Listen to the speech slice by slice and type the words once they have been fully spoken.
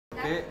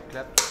Okay,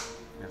 clap.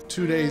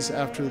 2 days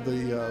after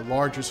the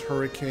largest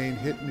hurricane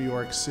hit New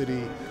York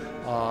City,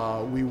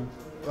 we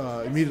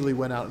immediately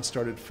went out and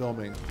started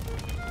filming.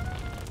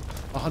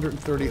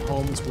 130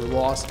 homes were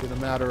lost in a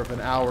matter of an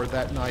hour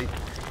that night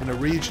in a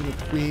region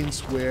of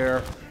Queens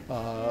where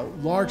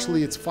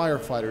largely it's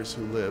firefighters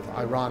who live,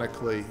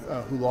 ironically,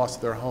 who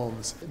lost their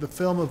homes. The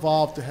film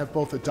evolved to have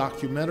both a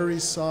documentary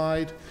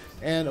side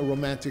and a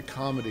romantic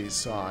comedy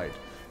side.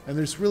 And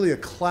there's really a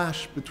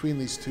clash between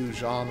these two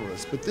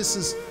genres. But this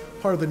is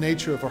part of the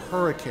nature of a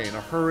hurricane.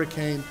 A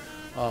hurricane,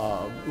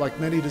 like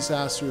many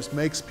disasters,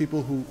 makes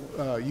people who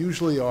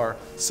usually are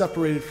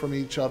separated from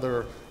each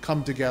other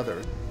come together.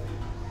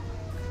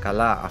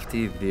 Καλά, αυτοί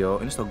οι δύο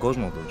είναι στον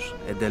κόσμο τους,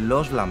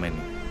 εντελώς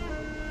βλαμμένοι.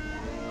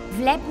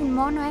 Βλέπουν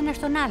μόνο ένας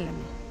τον άλλον.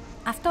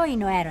 Αυτό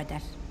είναι ο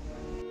έρωτας.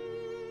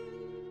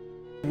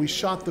 We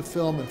shot the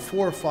film in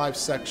 4 or 5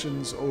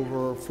 sections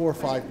over 4 or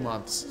 5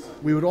 months.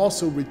 We would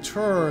also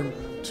return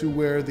to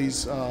where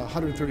these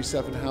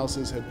 137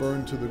 houses had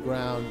burned to the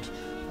ground,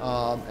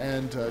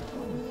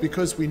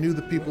 because we knew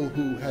the people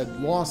who had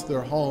lost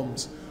their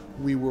homes,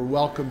 we were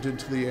welcomed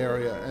into the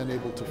area and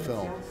able to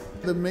film.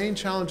 The main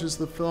challenges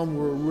of the film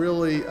were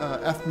really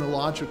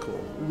ethnological.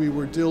 We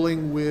were dealing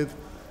with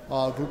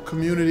the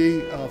community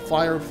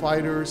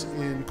firefighters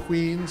in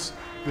Queens.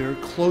 They're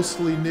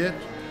closely knit.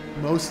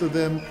 Most of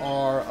them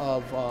are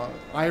of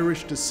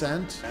Irish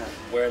descent.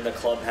 We're in the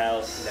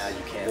clubhouse, now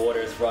you can't.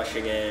 Water's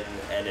rushing in,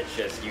 and it's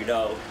just,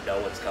 no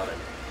one's coming.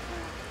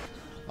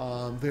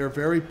 They're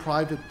very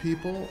private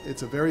people.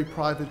 It's a very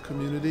private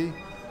community,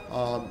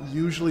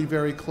 usually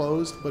very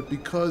closed, but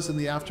because in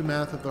the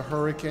aftermath of the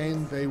hurricane,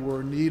 they were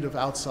in need of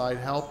outside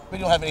help. We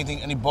don't have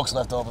any books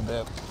left over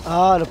there.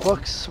 The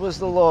books was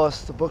the loss.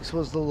 The books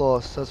was the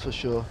loss, that's for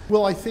sure.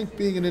 Well, I think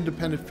being an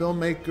independent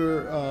filmmaker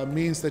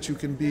means that you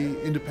can be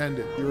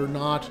independent. You're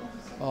not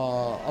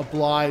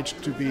obliged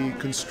to be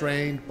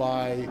constrained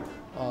by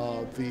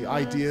the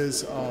ideas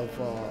of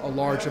a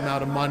large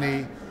amount of money,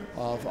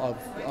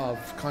 of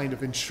kind of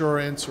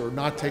insurance, or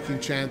not taking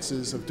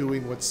chances of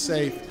doing what's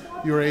safe.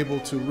 You're able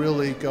to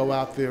really go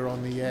out there on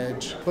the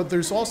edge. But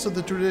there's also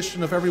the tradition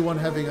of everyone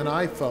having an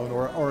iPhone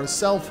or a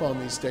cell phone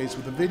these days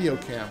with a video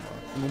camera.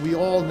 And we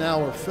all now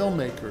are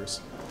filmmakers.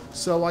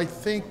 So I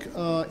think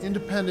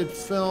independent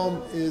film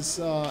is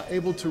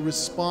able to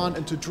respond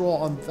and to draw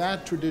on that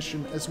tradition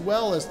as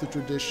well as the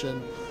tradition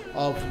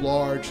of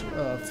large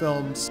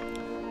films.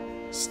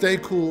 Stay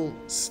cool,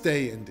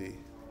 stay indie.